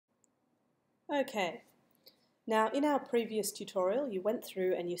Okay, now in our previous tutorial you went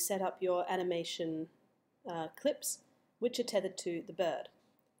through and you set up your animation clips which are tethered to the bird.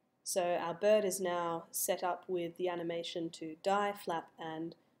 So our bird is now set up with the animation to die, flap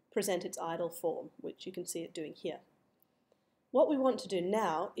and present its idle form, which you can see it doing here. What we want to do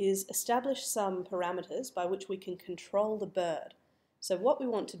now is establish some parameters by which we can control the bird. So what we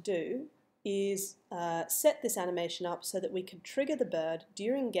want to do is set this animation up so that we can trigger the bird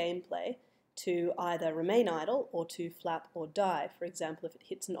during gameplay to either remain idle or to flap or die. For example, if it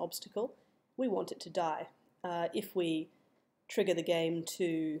hits an obstacle, we want it to die. If we trigger the game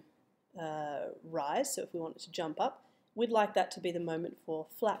to rise, so if we want it to jump up, we'd like that to be the moment for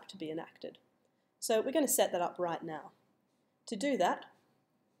flap to be enacted. So we're going to set that up right now. To do that,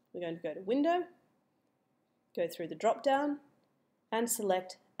 we're going to go to Window, go through the drop-down, and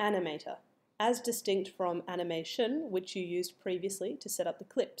select Animator, as distinct from Animation, which you used previously to set up the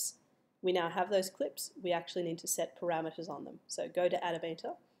clips. We now have those clips, we actually need to set parameters on them. So go to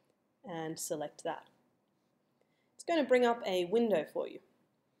Animator and select that. It's going to bring up a window for you.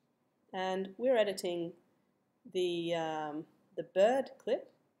 And we're editing the bird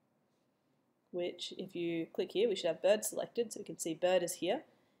clip, which if you click here, we should have bird selected, so we can see bird is here.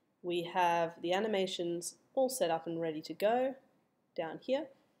 We have the animations all set up and ready to go down here.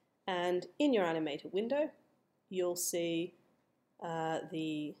 And in your animator window, you'll see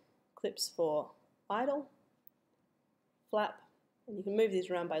the clips for idle, flap, and you can move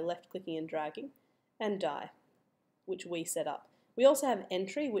these around by left clicking and dragging, and die, which we set up. We also have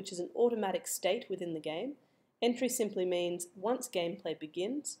entry, which is an automatic state within the game. Entry simply means once gameplay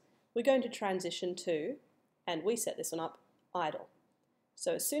begins, we're going to transition to, and we set this one up, idle.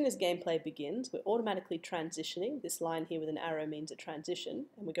 So as soon as gameplay begins, we're automatically transitioning. This line here with an arrow means a transition,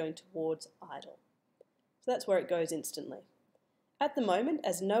 and we're going towards idle. So that's where it goes instantly. At the moment,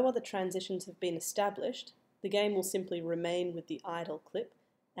 as no other transitions have been established, the game will simply remain with the idle clip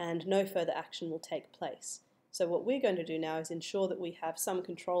and no further action will take place. So what we're going to do now is ensure that we have some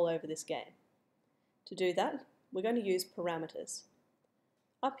control over this game. To do that, we're going to use parameters.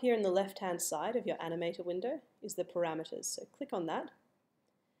 Up here in the left-hand side of your animator window is the parameters. So click on that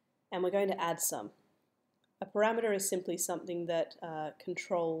and we're going to add some. A parameter is simply something that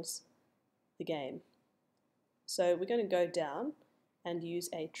controls the game. So we're going to go down and use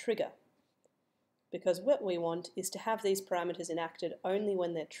a trigger, because what we want is to have these parameters enacted only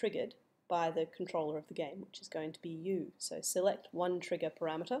when they're triggered by the controller of the game, which is going to be you. So select one trigger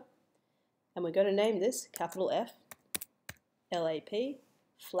parameter and we're going to name this capital F, LAP,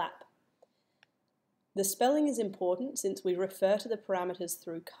 flap. The spelling is important since we refer to the parameters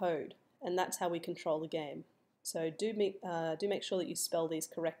through code, and that's how we control the game. So do make sure that you spell these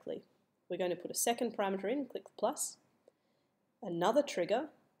correctly. We're going to put a second parameter in, click the plus, another trigger,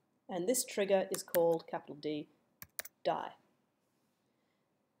 and this trigger is called capital D, die.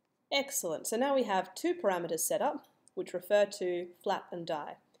 Excellent, so now we have two parameters set up which refer to flap and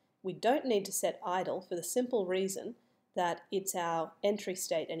die. We don't need to set idle for the simple reason that it's our entry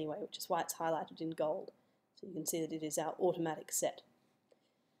state anyway, which is why it's highlighted in gold. So you can see that it is our automatic set.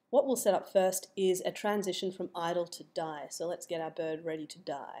 What we'll set up first is a transition from idle to die. So let's get our bird ready to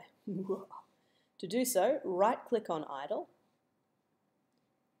die. To do so, right-click on idle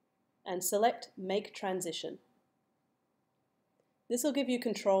and select Make Transition. This will give you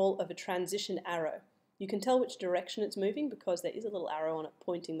control of a transition arrow. You can tell which direction it's moving because there is a little arrow on it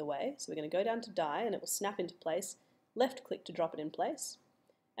pointing the way. So we're going to go down to die and it will snap into place. Left-click to drop it in place.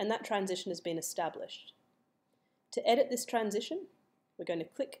 And that transition has been established. To edit this transition, we're going to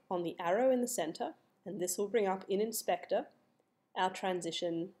click on the arrow in the center, and this will bring up in Inspector our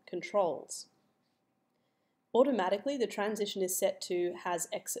transition controls. Automatically, the transition is set to has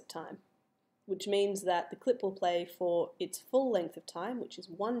exit time, which means that the clip will play for its full length of time, which is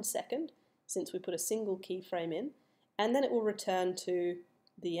 1 second, since we put a single keyframe in, and then it will return to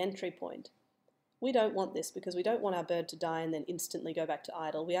the entry point. We don't want this because we don't want our bird to die and then instantly go back to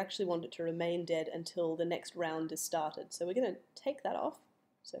idle. We actually want it to remain dead until the next round is started. So we're going to take that off.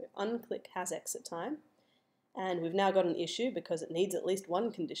 So unclick has exit time. And we've now got an issue because it needs at least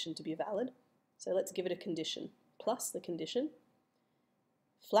one condition to be valid. So let's give it a condition, plus the condition.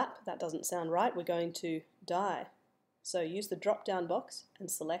 Flap, that doesn't sound right. We're going to die. So use the drop-down box and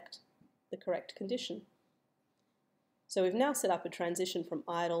select the correct condition. So we've now set up a transition from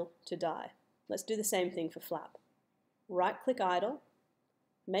idle to die. Let's do the same thing for flap. Right-click idle,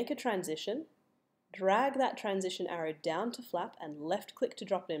 make a transition, drag that transition arrow down to flap and left-click to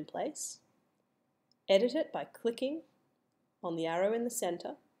drop it in place. Edit it by clicking on the arrow in the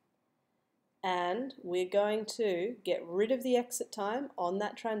center And we're going to get rid of the exit time on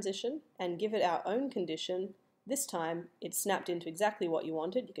that transition and give it our own condition. This time it's snapped into exactly what you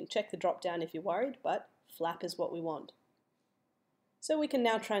wanted. You can check the drop down if you're worried, but flap is what we want. So we can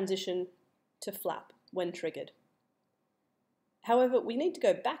now transition to flap when triggered. However, we need to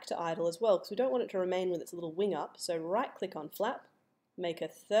go back to idle as well because we don't want it to remain with its little wing up. So right click on flap, make a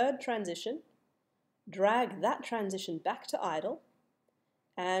third transition, drag that transition back to idle,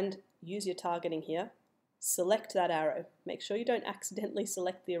 and use your targeting here, select that arrow. Make sure you don't accidentally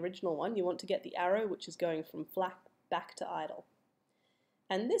select the original one. You want to get the arrow which is going from flap back to idle.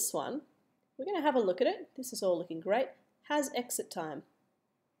 And this one, we're going to have a look at it. This is all looking great. Has exit time.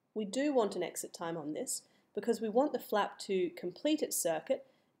 We do want an exit time on this because we want the flap to complete its circuit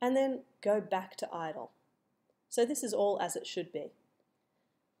and then go back to idle. So this is all as it should be.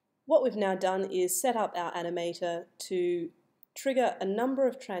 What we've now done is set up our animator to trigger a number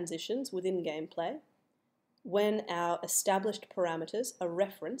of transitions within gameplay when our established parameters are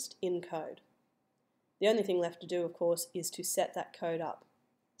referenced in code. The only thing left to do, of course, is to set that code up.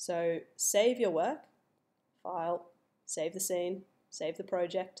 So save your work, file, save the scene, save the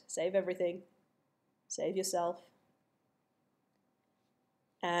project, save everything, save yourself,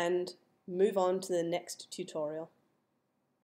 and move on to the next tutorial.